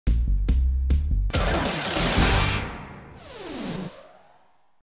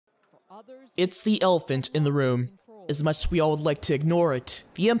It's the elephant in the room. As much as we all would like to ignore it,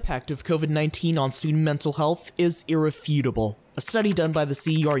 the impact of COVID-19 on student mental health is irrefutable. A study done by the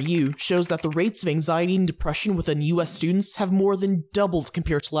CERU shows that the rates of anxiety and depression within US students have more than doubled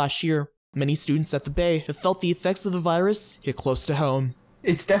compared to last year. Many students at the Bay have felt the effects of the virus hit close to home.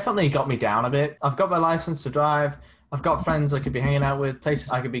 It's definitely got me down a bit. I've got my license to drive, I've got friends I could be hanging out with, places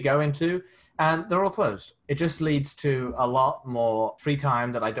I could be going to, and they're all closed. It just leads to a lot more free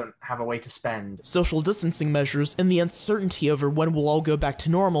time that I don't have a way to spend. Social distancing measures and the uncertainty over when we'll all go back to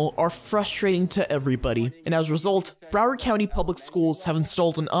normal are frustrating to everybody, and as a result, Broward County Public Schools have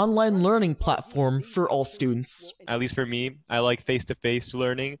installed an online learning platform for all students. At least for me, I like face-to-face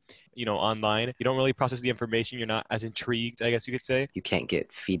learning, online. You don't really process the information, you're not as intrigued, I guess you could say. You can't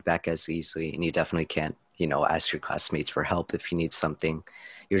get feedback as easily, and you definitely can't ask your classmates for help if you need something.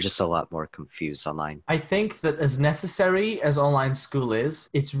 You're just a lot more confused online. I think that as necessary as online school is,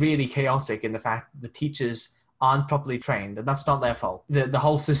 it's really chaotic in the fact that the teachers aren't properly trained, and that's not their fault. The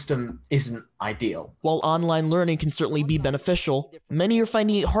whole system isn't ideal. While online learning can certainly be beneficial, many are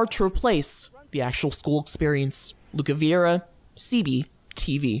finding it hard to replace the actual school experience. Luca Vieira, CB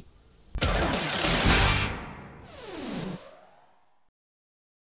TV.